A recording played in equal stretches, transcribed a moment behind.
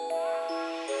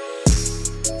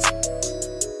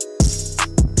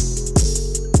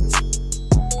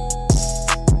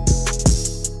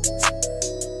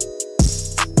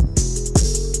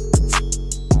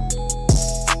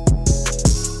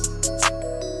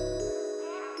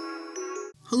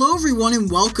Hello everyone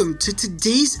and welcome to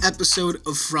today's episode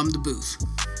of From the Booth.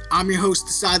 I'm your host,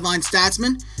 the Sideline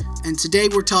Statsman, and today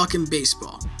we're talking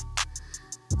baseball.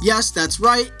 Yes, that's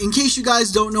right. In case you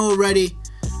guys don't know already,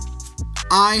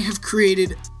 I have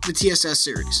created the TSS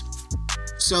series.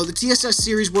 So the TSS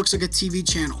series works like a TV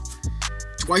channel.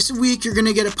 Twice a week, you're going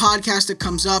to get a podcast that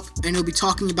comes up and it'll be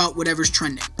talking about whatever's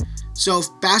trending. So if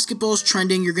basketball's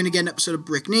trending, you're going to get an episode of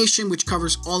Brick Nation, which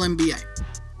covers all NBA,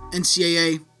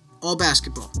 NCAA, all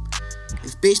basketball.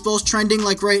 If baseball's trending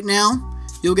like right now,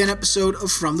 you'll get an episode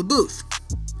of From the Booth.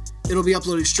 It'll be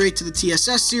uploaded straight to the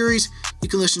TSS series. You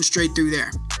can listen straight through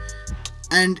there.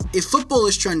 And if football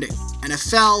is trending,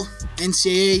 NFL,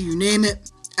 NCAA, you name it,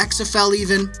 XFL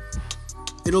even,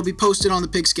 it'll be posted on the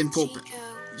Pigskin Pulpit.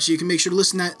 So you can make sure to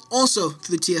listen to that also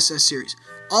to the TSS series.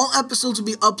 All episodes will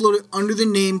be uploaded under the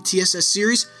name TSS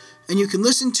series, and you can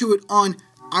listen to it on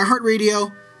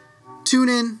iHeartRadio,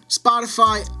 TuneIn,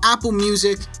 Spotify, Apple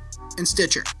Music, and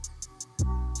Stitcher.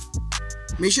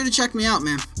 Make sure to check me out,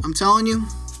 man. I'm telling you,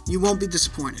 you won't be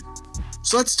disappointed.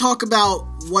 So let's talk about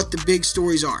what the big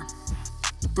stories are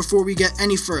before we get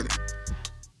any further.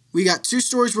 We got two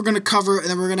stories we're going to cover, and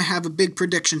then we're going to have a big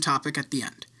prediction topic at the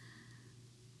end.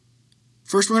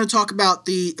 First, we're going to talk about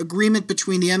the agreement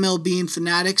between the MLB and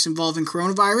Fanatics involving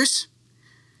coronavirus.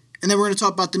 And then we're going to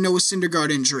talk about the Noah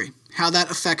Syndergaard injury, how that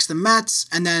affects the Mets,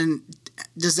 and then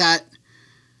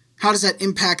how does that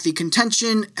impact the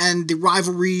contention and the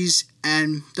rivalries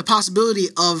and the possibility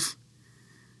of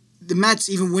the Mets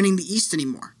even winning the East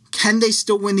anymore? Can they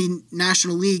still win the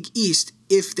National League East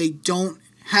if they don't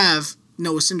have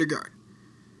Noah Syndergaard?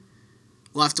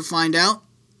 We'll have to find out,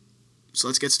 so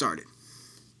let's get started.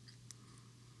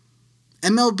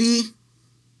 MLB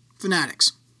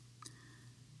Fanatics.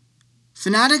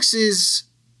 Fanatics is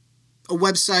a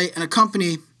website and a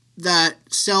company that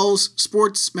sells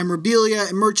sports memorabilia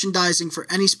and merchandising for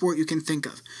any sport you can think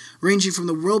of, ranging from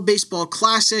the World Baseball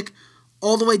Classic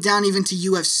all the way down even to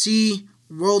UFC,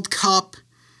 World Cup,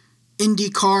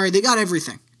 IndyCar. They got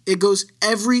everything. It goes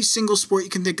every single sport you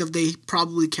can think of, they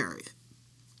probably carry it.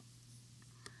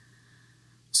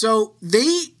 So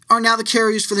they are now the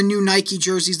carriers for the new Nike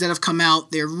jerseys that have come out.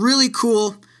 They're really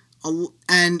cool,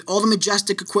 and all the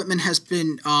Majestic equipment has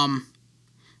been,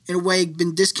 in a way,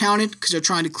 been discounted because they're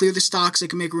trying to clear the stock so they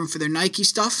can make room for their Nike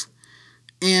stuff.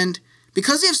 And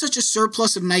because they have such a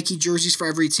surplus of Nike jerseys for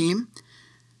every team,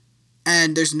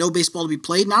 and there's no baseball to be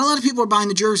played, not a lot of people are buying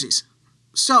the jerseys.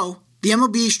 So the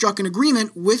MLB struck an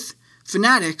agreement with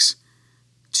Fanatics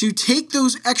to take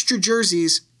those extra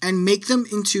jerseys and make them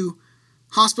into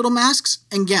hospital masks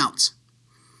and gowns.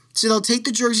 So they'll take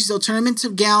the jerseys, they'll turn them into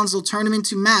gowns, they'll turn them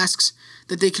into masks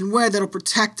that they can wear that'll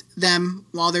protect them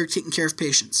while they're taking care of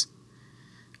patients.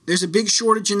 There's a big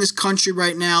shortage in this country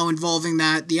right now involving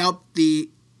that. The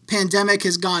pandemic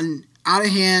has gotten out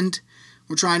of hand.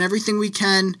 We're trying everything we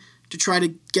can to try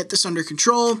to get this under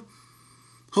control.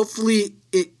 Hopefully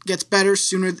it gets better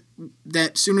sooner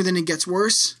than it gets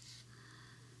worse.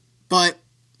 But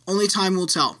only time will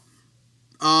tell.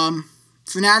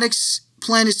 Fanatics'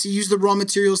 plan is to use the raw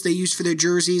materials they use for their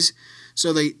jerseys,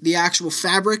 so the actual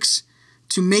fabrics,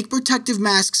 to make protective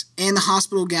masks and the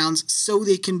hospital gowns so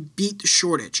they can beat the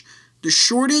shortage. The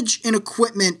shortage in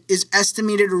equipment is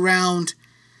estimated around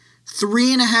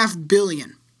 $3.5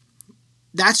 billion.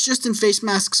 That's just in face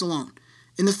masks alone.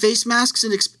 In the face masks,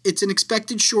 it's an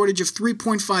expected shortage of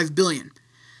 $3.5 billion.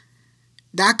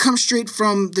 That comes straight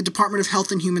from the Department of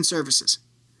Health and Human Services.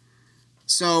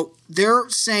 So they're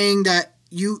saying that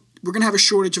we're going to have a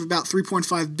shortage of about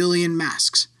 3.5 billion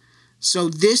masks. So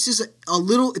this is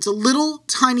it's a little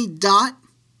tiny dot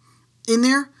in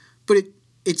there, but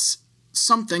it's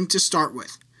something to start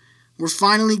with. We're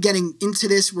finally getting into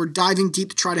this. We're diving deep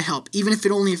to try to help, even if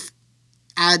it only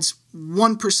adds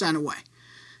 1% away.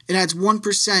 It adds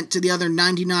 1% to the other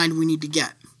 99 we need to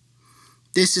get.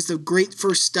 This is the great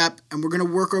first step, and we're going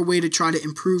to work our way to try to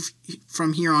improve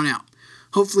from here on out.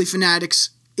 Hopefully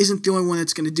Fanatics isn't the only one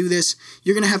that's going to do this.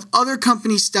 You're going to have other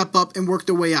companies step up and work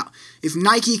their way out. If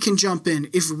Nike can jump in,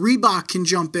 if Reebok can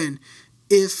jump in,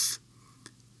 if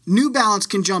New Balance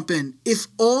can jump in, if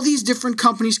all these different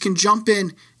companies can jump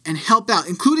in and help out,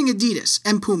 including Adidas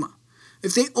and Puma,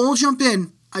 if they all jump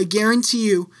in, I guarantee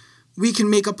you we can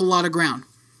make up a lot of ground.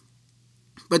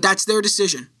 But that's their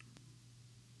decision.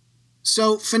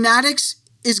 So Fanatics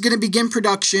is going to begin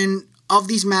production of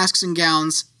these masks and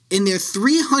gowns in their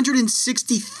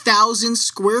 360,000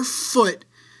 square foot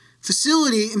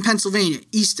facility in Pennsylvania,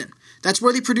 Easton. That's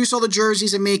where they produce all the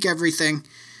jerseys and make everything.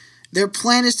 Their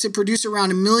plan is to produce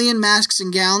around 1 million masks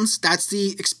and gowns. That's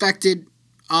the expected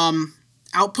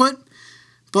output.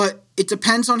 But it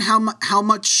depends on how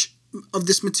much of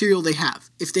this material they have.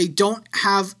 If they don't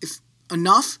have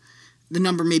enough, the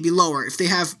number may be lower. If they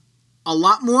have a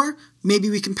lot more, maybe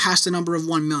we can pass the number of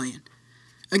 1 million.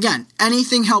 Again,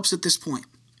 anything helps at this point.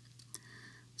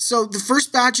 So the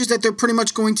first batches that they're pretty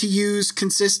much going to use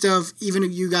consist of, even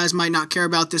if you guys might not care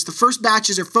about this, the first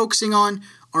batches are focusing on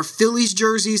are Phillies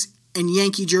jerseys and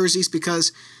Yankee jerseys,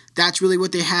 because that's really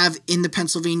what they have in the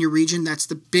Pennsylvania region. That's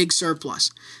the big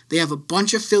surplus. They have a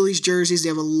bunch of Phillies jerseys. They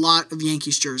have a lot of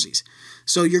Yankees jerseys.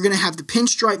 So you're going to have the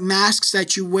pinstripe masks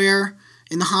that you wear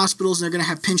in the hospitals, and they're going to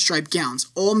have pinstripe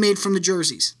gowns, all made from the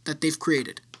jerseys that they've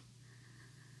created.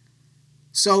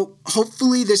 So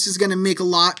hopefully this is going to make a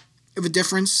lot of a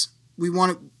difference. We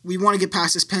want to get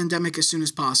past this pandemic as soon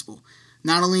as possible.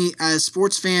 Not only as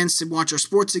sports fans to watch our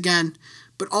sports again,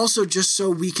 but also just so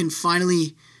we can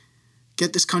finally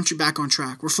get this country back on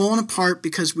track. We're falling apart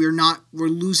because we're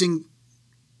losing.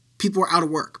 People are out of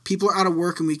work. People are out of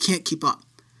work and we can't keep up.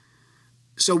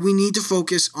 So we need to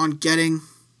focus on getting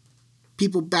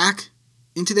people back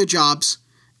into their jobs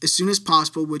as soon as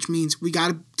possible, which means we got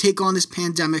to take on this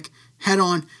pandemic head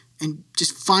on and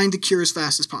just find the cure as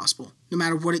fast as possible, no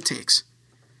matter what it takes.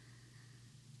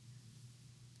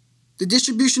 The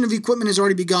distribution of equipment has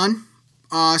already begun,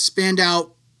 spanned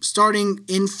out starting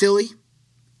in Philly,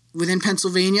 within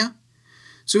Pennsylvania.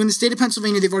 So in the state of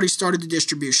Pennsylvania, they've already started the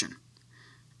distribution.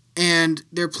 And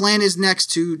their plan is next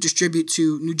to distribute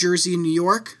to New Jersey and New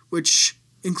York, which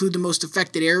include the most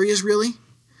affected areas, really.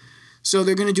 So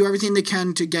they're going to do everything they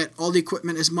can to get all the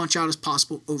equipment as much out as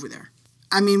possible over there.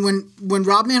 I mean, when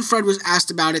Rob Manfred was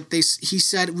asked about it, he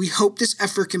said, "We hope this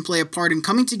effort can play a part in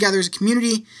coming together as a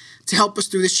community to help us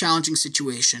through this challenging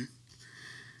situation."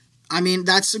 I mean,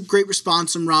 that's a great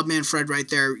response from Rob Manfred right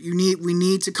there. We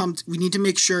need to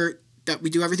make sure that we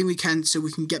do everything we can so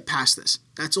we can get past this.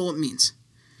 That's all it means.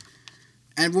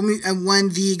 And when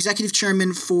the executive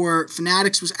chairman for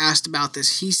Fanatics was asked about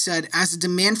this, he said, "As the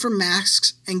demand for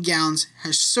masks and gowns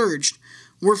has surged,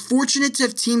 we're fortunate to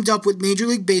have teamed up with Major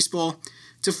League Baseball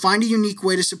to find a unique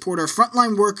way to support our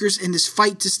frontline workers in this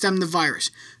fight to stem the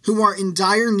virus, who are in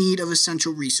dire need of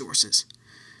essential resources."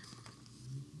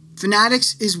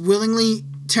 Fanatics is willingly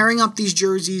tearing up these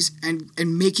jerseys and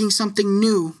making something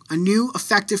new, a new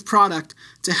effective product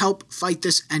to help fight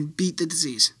this and beat the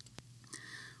disease.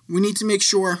 We need to make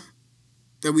sure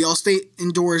that we all stay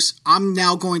indoors. I'm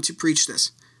now going to preach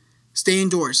this. Stay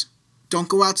indoors. Don't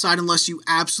go outside unless you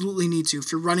absolutely need to.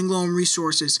 If you're running low on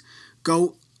resources,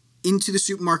 go into the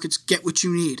supermarkets, get what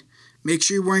you need. Make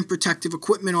sure you're wearing protective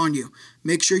equipment on you.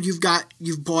 Make sure you've got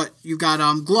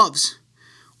gloves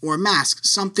or a mask,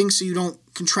 something so you don't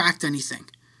contract anything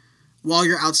while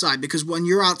you're outside, because when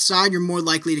you're outside, you're more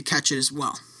likely to catch it as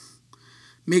well.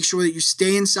 Make sure that you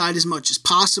stay inside as much as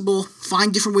possible.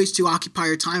 Find different ways to occupy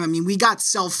your time. I mean, we got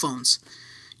cell phones.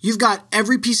 You've got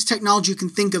every piece of technology you can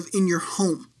think of in your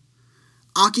home.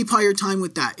 Occupy your time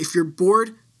with that. If you're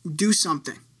bored, do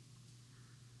something.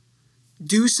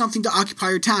 Do something to occupy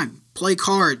your time. Play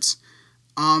cards.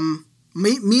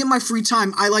 Me in my free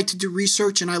time, I like to do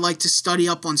research and I like to study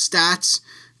up on stats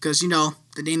because, the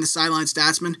name the sideline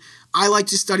statsman. I like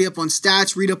to study up on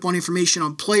stats, read up on information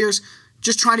on players,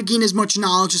 just try to gain as much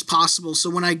knowledge as possible so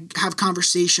when I have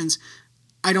conversations,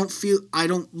 I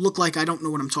don't look like I don't know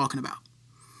what I'm talking about.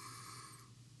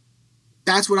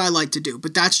 That's what I like to do,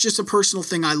 but that's just a personal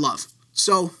thing I love.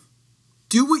 So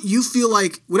do what you feel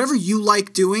like, whatever you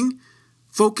like doing,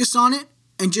 focus on it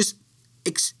and just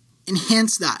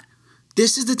enhance that.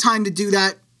 This is the time to do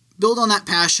that. Build on that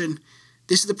passion.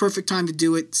 This is the perfect time to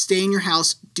do it. Stay in your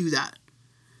house. Do that.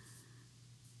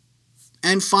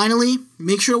 And finally,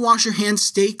 make sure to wash your hands.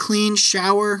 Stay clean.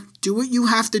 Shower. Do what you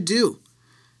have to do.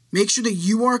 Make sure that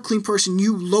you are a clean person.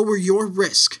 You lower your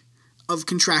risk of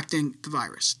contracting the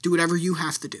virus. Do whatever you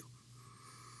have to do.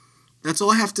 That's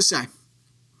all I have to say.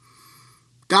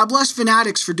 God bless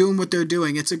Fanatics for doing what they're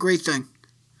doing. It's a great thing.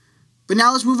 But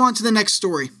now let's move on to the next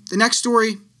story. The next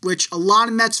story, which a lot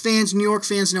of Mets fans, New York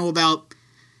fans know about.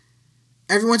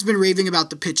 Everyone's been raving about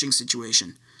the pitching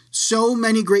situation. So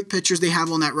many great pitchers they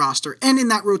have on that roster and in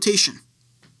that rotation.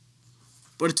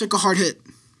 But it took a hard hit.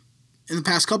 In the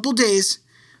past couple days,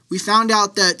 we found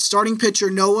out that starting pitcher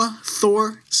Noah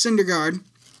Thor Syndergaard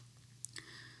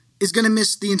is going to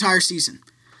miss the entire season.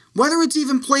 Whether it's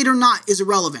even played or not is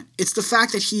irrelevant. It's the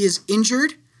fact that he is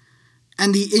injured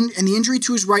and the injury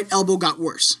to his right elbow got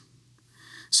worse.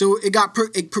 So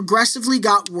it progressively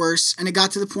got worse, and it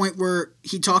got to the point where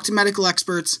he talked to medical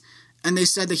experts, and they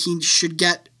said that he should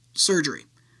get surgery.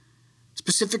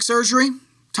 Specific surgery,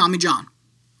 Tommy John.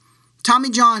 Tommy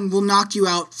John will knock you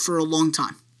out for a long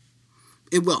time.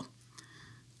 It will.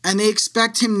 And they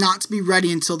expect him not to be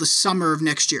ready until the summer of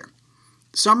next year.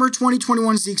 Summer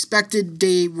 2021 is the expected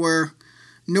day where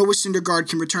Noah Syndergaard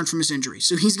can return from his injury.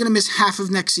 So he's going to miss half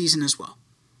of next season as well.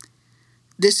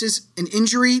 This is an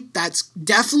injury that's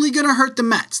definitely going to hurt the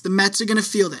Mets. The Mets are going to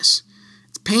feel this.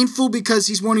 It's painful because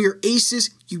he's one of your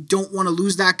aces. You don't want to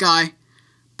lose that guy.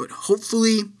 But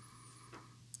hopefully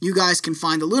you guys can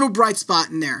find a little bright spot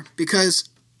in there because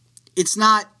it's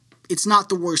not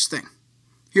the worst thing.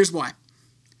 Here's why.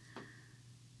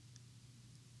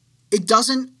 It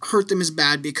doesn't hurt them as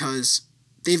bad because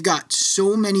they've got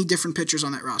so many different pitchers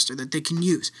on that roster that they can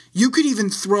use. You could even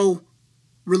throw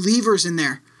relievers in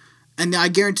there, and I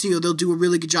guarantee you they'll do a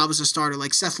really good job as a starter,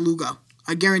 like Seth Lugo.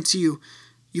 I guarantee you,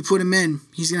 you put him in,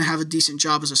 he's going to have a decent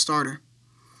job as a starter.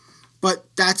 But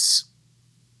that's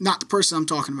not the person I'm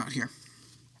talking about here.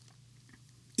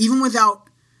 Even without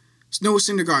Noah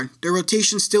Syndergaard, their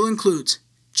rotation still includes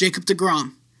Jacob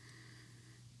deGrom,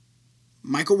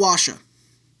 Michael Wacha,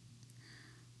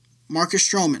 Marcus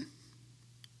Stroman,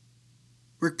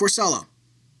 Rick Porcello,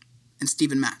 and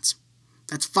Steven Matz.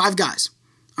 That's 5 guys.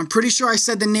 I'm pretty sure I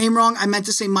said the name wrong. I meant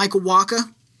to say Michael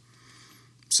Wacha.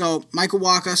 So, Michael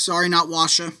Wacha, sorry, not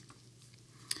Wacha.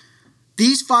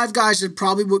 These 5 guys are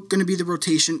probably going to be the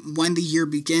rotation when the year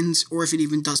begins, or if it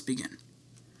even does begin.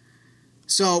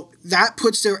 So, that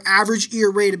puts their average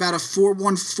ERA rate about a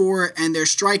 4.14, and their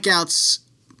strikeouts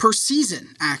per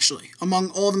season, actually,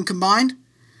 among all of them combined,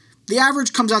 the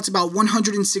average comes out to about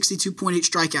 162.8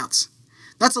 strikeouts.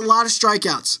 That's a lot of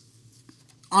strikeouts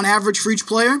on average for each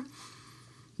player.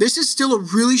 This is still a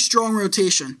really strong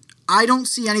rotation. I don't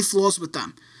see any flaws with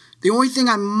them. The only thing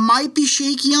I might be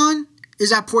shaky on is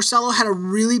that Porcello had a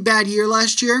really bad year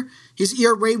last year. His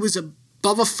ERA rate was about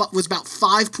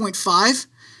 5.5.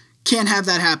 Can't have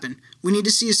that happen. We need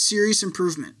to see a serious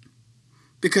improvement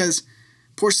because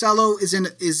Porcello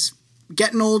is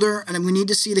getting older, and we need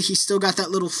to see that he's still got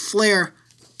that little flair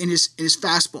in his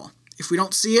fastball. If we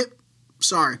don't see it,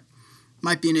 sorry,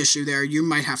 might be an issue there. You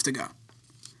might have to go.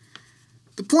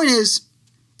 The point is,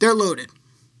 they're loaded.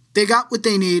 They got what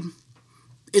they need.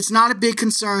 It's not a big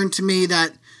concern to me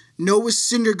that Noah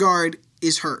Syndergaard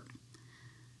is hurt.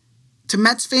 To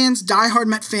Mets fans, diehard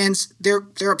Mets fans,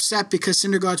 they're upset because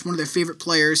Syndergaard's one of their favorite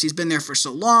players. He's been there for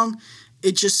so long.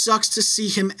 It just sucks to see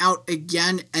him out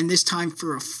again, and this time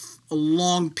for a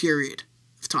long period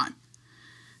of time.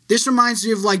 This reminds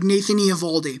me of like Nathan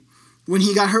Eovaldi. When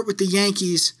he got hurt with the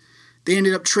Yankees, they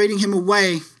ended up trading him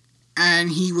away,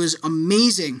 and he was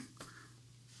amazing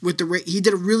with the Rays. He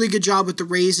did a really good job with the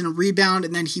Rays in a rebound,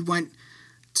 and then he went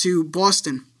to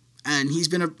Boston, and he's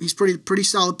pretty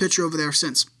solid pitcher over there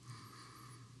since.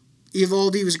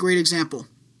 Eovaldi was a great example.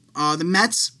 The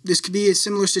Mets, this could be a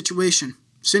similar situation.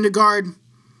 Syndergaard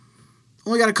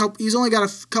he's only got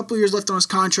a couple years left on his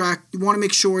contract. You want to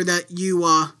make sure that you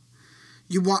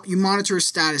monitor his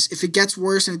status. If it gets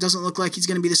worse and it doesn't look like he's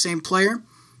going to be the same player,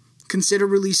 consider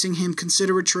releasing him,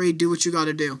 consider a trade, do what you got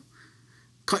to do.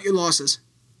 Cut your losses.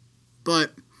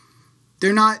 But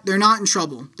they're not in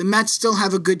trouble. The Mets still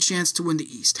have a good chance to win the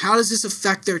East. How does this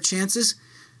affect their chances?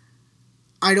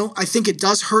 I think it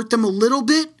does hurt them a little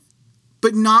bit,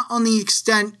 but not on the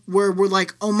extent where we're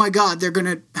like, oh my God, they're going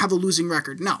to have a losing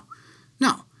record. No.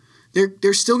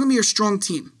 They're still going to be a strong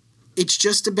team. It's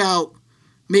just about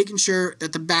making sure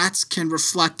that the bats can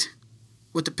reflect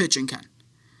what the pitching can.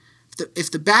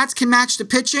 If the bats can match the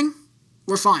pitching,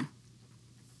 we're fine.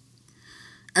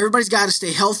 Everybody's got to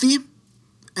stay healthy,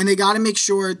 and they got to make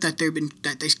sure that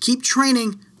they keep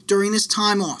training during this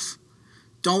time off.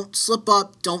 Don't slip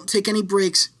up. Don't take any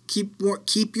breaks.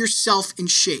 Keep yourself in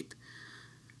shape,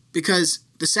 because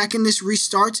the second this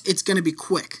restarts, it's going to be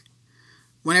quick.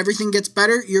 When everything gets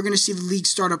better, you're going to see the league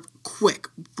start up quick,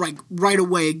 right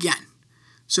away again.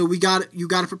 So you got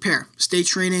to prepare. Stay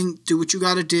training. Do what you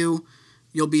got to do.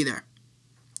 You'll be there.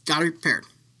 Got to be prepared.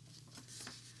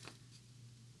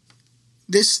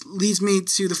 This leads me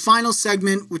to the final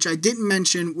segment, which I didn't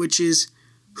mention, which is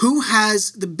who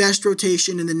has the best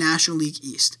rotation in the National League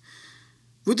East.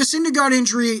 With the Syndergaard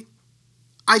injury,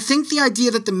 I think the idea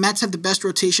that the Mets have the best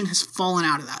rotation has fallen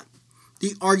out of that.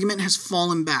 The argument has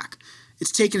fallen back.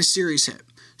 It's taken a serious hit.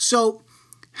 So,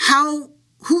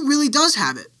 who really does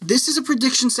have it? This is a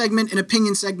prediction segment, an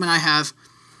opinion segment I have.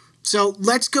 So,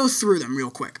 let's go through them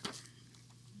real quick.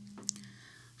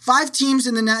 5 teams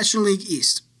in the National League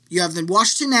East. You have the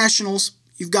Washington Nationals,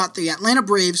 you've got the Atlanta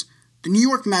Braves, the New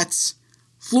York Mets,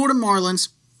 Florida Marlins,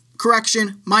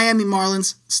 Miami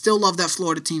Marlins, still love that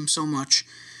Florida team so much,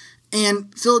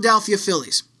 and Philadelphia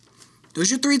Phillies.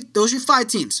 Those are your 5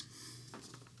 teams.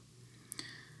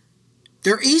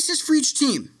 There are aces for each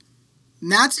team.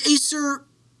 And that's ace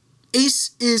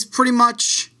is pretty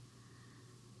much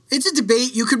It's a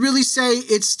debate. You could really say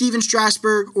it's Steven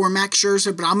Strasburg or Max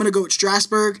Scherzer, but I'm going to go with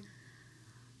Strasburg.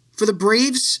 For the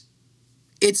Braves,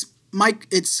 it's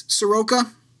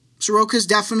Soroka. Soroka's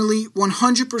definitely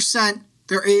 100%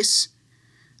 their ace.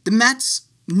 The Mets,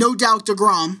 no doubt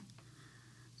DeGrom.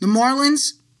 The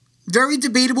Marlins, very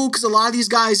debatable because a lot of these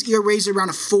guys ERAs around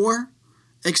a 4,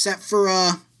 except for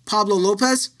Pablo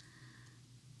Lopez.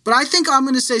 But I think I'm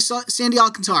going to say Sandy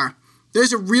Alcantara.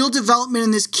 There's a real development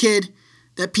in this kid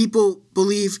that people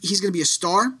believe he's going to be a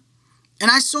star. And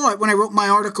I saw it when I wrote my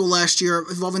article last year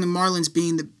involving the Marlins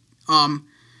being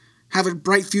have a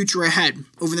bright future ahead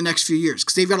over the next few years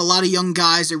because they've got a lot of young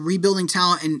guys. They're rebuilding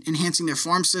talent and enhancing their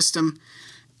farm system.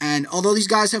 And although these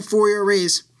guys have 4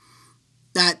 ERAs,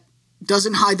 that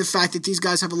doesn't hide the fact that these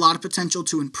guys have a lot of potential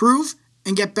to improve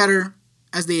and get better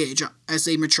as they age, as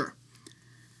they mature.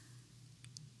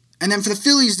 And then for the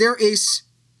Phillies, their ace,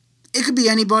 it could be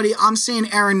anybody. I'm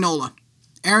saying Aaron Nola.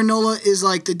 Aaron Nola is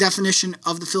like the definition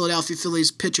of the Philadelphia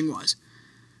Phillies pitching-wise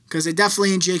because they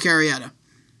definitely in Jake Arrieta.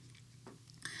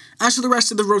 As for the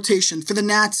rest of the rotation, for the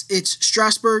Nats, it's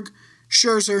Strasburg,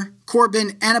 Scherzer,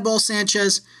 Corbin, Anibal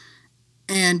Sanchez,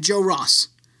 and Joe Ross.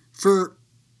 For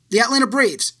the Atlanta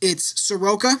Braves, it's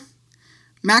Soroka,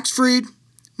 Max Fried,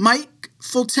 Mike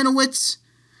Foltynewicz,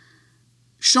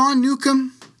 Sean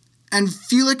Newcomb, and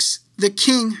Felix the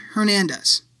King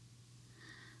Hernandez.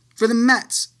 For the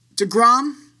Mets,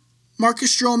 DeGrom,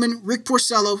 Marcus Stroman, Rick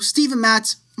Porcello, Steven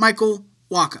Matz, Michael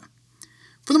Wacha.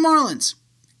 For the Marlins,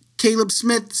 Caleb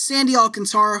Smith, Sandy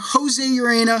Alcantara, Jose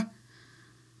Urena,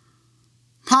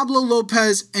 Pablo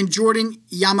Lopez, and Jordan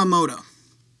Yamamoto.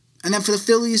 And then for the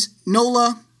Phillies,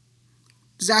 Nola,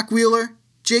 Zach Wheeler,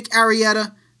 Jake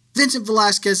Arrieta, Vincent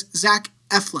Velasquez, Zach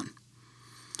Eflin.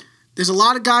 There's a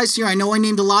lot of guys here. I know I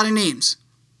named a lot of names.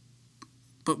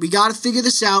 But we got to figure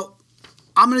this out.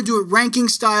 I'm going to do it ranking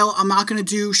style. I'm not going to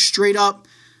do straight up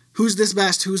who's the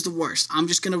best, who's the worst. I'm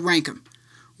just going to rank them.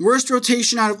 Worst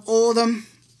rotation out of all of them,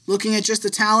 looking at just the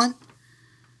talent.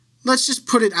 Let's just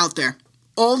put it out there.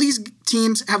 All these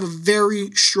teams have a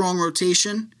very strong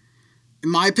rotation. In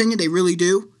my opinion, they really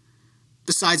do,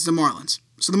 besides the Marlins.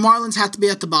 So the Marlins have to be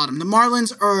at the bottom. The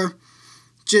Marlins are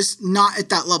just not at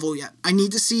that level yet. I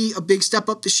need to see a big step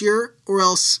up this year, or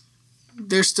else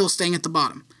they're still staying at the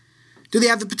bottom. Do they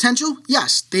have the potential?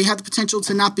 Yes, they have the potential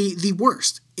to not be the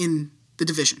worst in the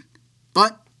division.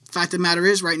 But the fact of the matter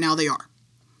is, right now they are.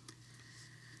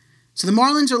 So the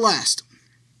Marlins are last.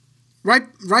 Right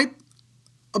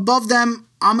above them,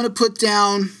 I'm going to put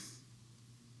the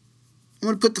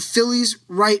Phillies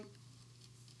right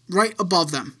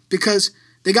above them because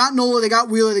they got Nola, they got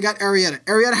Wheeler, they got Arrieta.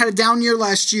 Arrieta had a down year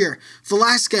last year.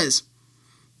 Velasquez,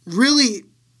 really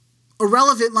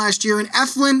irrelevant last year. And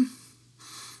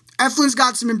Eflin's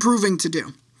got some improving to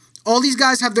do. All these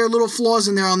guys have their little flaws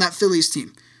in there on that Phillies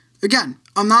team. Again,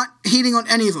 I'm not hating on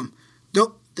any of them.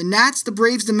 The Nats, the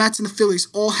Braves, the Mets, and the Phillies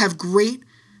all have great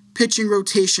pitching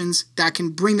rotations that can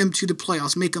bring them to the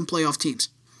playoffs, make them playoff teams.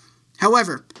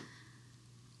 However,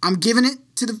 I'm putting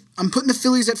the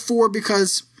Phillies at 4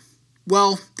 because,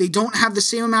 well, they don't have the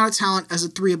same amount of talent as the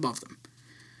 3 above them.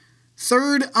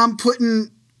 Third, I'm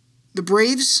putting the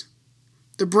Braves.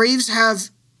 The Braves have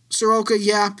Soroka,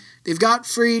 yeah. They've got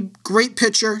Fried, great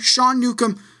pitcher. Sean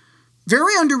Newcomb,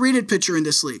 very underrated pitcher in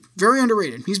this league. Very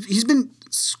underrated. He's been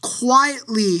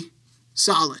quietly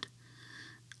solid.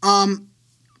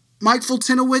 Mike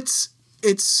Foltynewicz,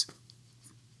 it's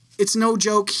no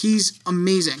joke. He's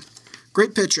amazing.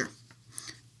 Great pitcher.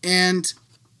 And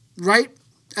right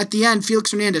at the end,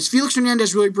 Felix Hernandez. Felix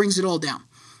Hernandez really brings it all down.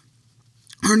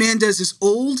 Hernandez is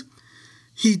old.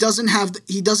 He doesn't have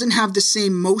the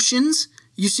same motions.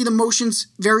 You see the motions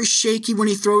very shaky when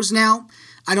he throws now.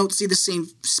 I don't see the same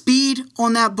speed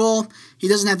on that ball. He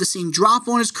doesn't have the same drop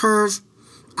on his curve.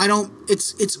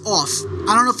 It's off.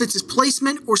 I don't know if it's his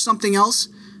placement or something else,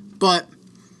 but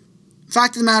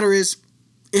fact of the matter is,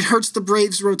 it hurts the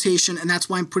Braves' rotation, and that's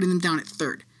why I'm putting them down at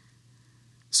 3rd.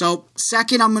 So,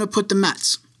 second, I'm going to put the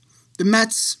Mets. The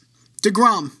Mets,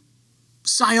 DeGrom,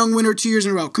 Cy Young winner 2 years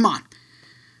in a row. Come on.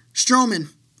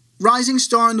 Stroman, rising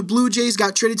star in the Blue Jays,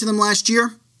 got traded to them last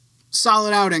year.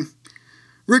 Solid outing.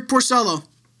 Rick Porcello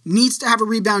needs to have a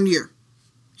rebound year.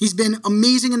 He's been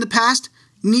amazing in the past.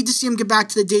 Need to see him get back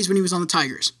to the days when he was on the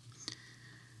Tigers.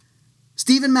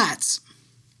 Steven Matz,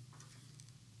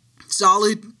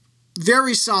 solid,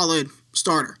 very solid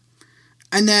starter.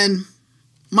 And then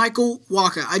Michael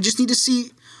Wacha. I just need to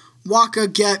see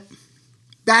Wacha get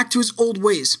back to his old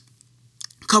ways.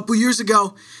 A couple years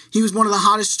ago, he was one of the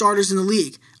hottest starters in the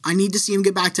league. I need to see him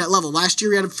get back to that level. Last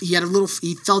year,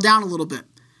 he fell down a little bit.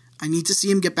 I need to see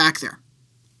him get back there.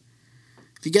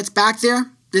 If he gets back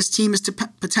there, this team is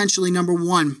potentially number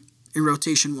one in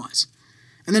rotation-wise.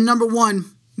 And then number one,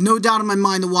 no doubt in my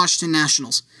mind, the Washington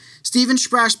Nationals. Steven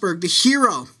Strasburg, the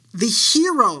hero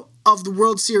of the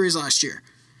World Series last year.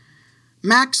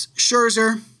 Max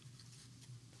Scherzer,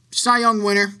 Cy Young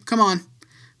winner, come on.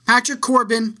 Patrick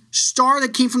Corbin, star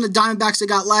that came from the Diamondbacks that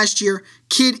got last year.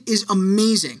 Kid is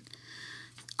amazing.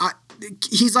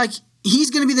 He's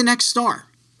going to be the next star,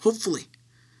 hopefully.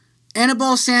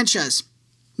 Anibal Sanchez,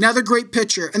 another great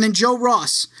pitcher. And then Joe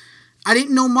Ross. I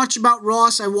didn't know much about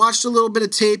Ross. I watched a little bit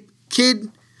of tape.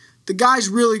 Kid, the guy's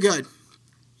really good.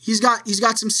 He's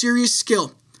got some serious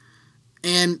skill.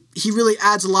 And he really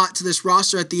adds a lot to this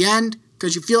roster at the end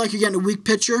because you feel like you're getting a weak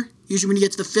pitcher, usually when you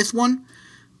get to the fifth one.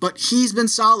 But he's been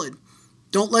solid.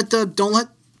 Don't let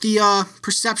the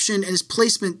perception and his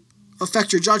placement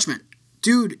affect your judgment.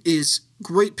 Dude is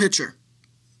great pitcher.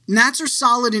 Nats are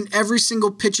solid in every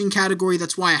single pitching category.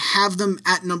 That's why I have them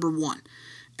at number one.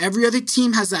 Every other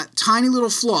team has that tiny little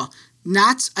flaw.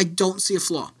 Nats, I don't see a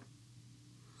flaw.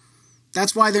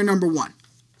 That's why they're number one.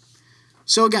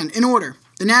 So again, in order,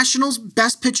 the Nationals,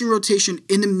 best pitching rotation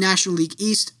in the National League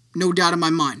East, no doubt in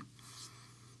my mind.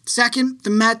 Second, the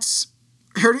Mets,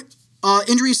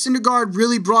 injury Syndergaard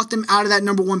really brought them out of that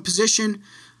number one position.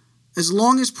 As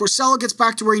long as Porcello gets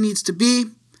back to where he needs to be,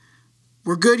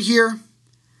 we're good here.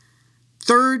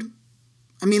 Third,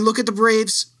 look at the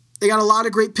Braves. They got a lot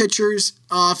of great pitchers.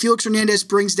 Felix Hernandez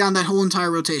brings down that whole entire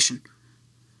rotation.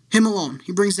 Him alone.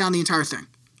 He brings down the entire thing.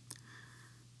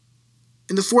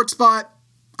 In the fourth spot,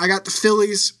 I got the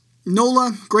Phillies.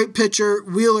 Nola, great pitcher.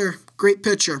 Wheeler, great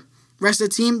pitcher. Rest of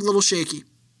the team, a little shaky.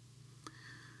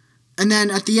 And then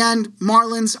at the end,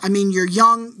 Marlins, you're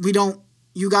young.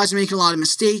 You guys are making a lot of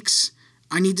mistakes.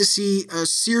 I need to see a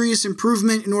serious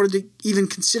improvement in order to even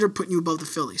consider putting you above the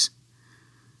Phillies.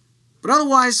 But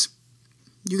otherwise,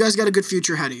 you guys got a good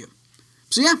future ahead of you.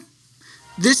 So yeah,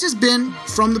 this has been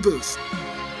From the Booth.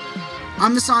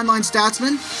 I'm the Sideline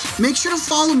Statsman. Make sure to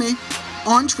follow me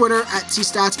on Twitter at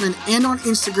tstatsman and on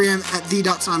Instagram at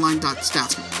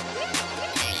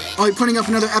the.sideline.statsman. I'll be putting up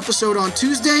another episode on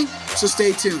Tuesday, so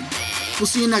stay tuned. We'll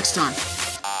see you next time.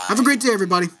 Have a great day,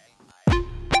 everybody.